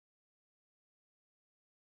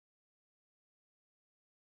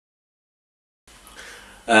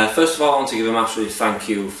First of all, I want to give a massive thank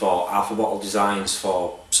you for Alpha Bottle Designs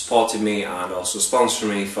for supporting me and also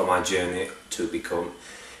sponsoring me for my journey to become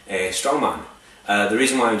a strongman. The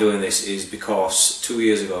reason why I'm doing this is because 2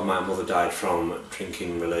 years ago my mother died from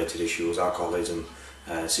drinking related issues, alcoholism,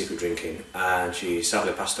 secret drinking, and she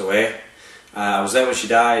sadly passed away. I was there when she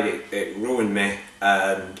died. It ruined me,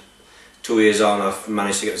 and 2 years on I've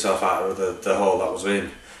managed to get myself out of the hole that I was in.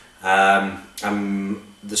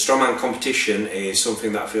 The strongman competition is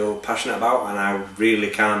something that I feel passionate about, and I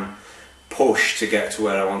really can push to get to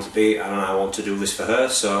where I want to be, and I want to do this for her.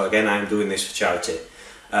 So again, I'm doing this for charity.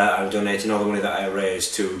 I'm donating all the money that I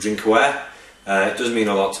raise to DRINKAWARE. It does mean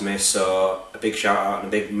a lot to me, so a big shout out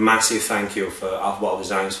and a big massive thank you for Alpha Bottle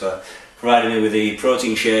Designs for providing me with the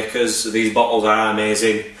protein shakers. These bottles are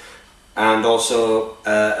amazing, and also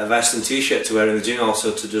a vest and t-shirt to wear in the gym,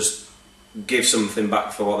 also to just give something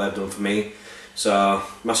back for what they've done for me. So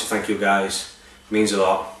massive thank you guys, it means a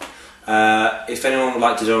lot. If anyone would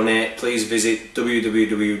like to donate, please visit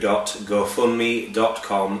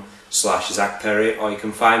www.gofundme.com/ZachPerry, or you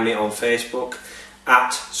can find me on Facebook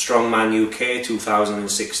at Strongman UK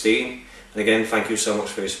 2016. And again, thank you so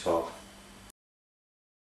much for your support.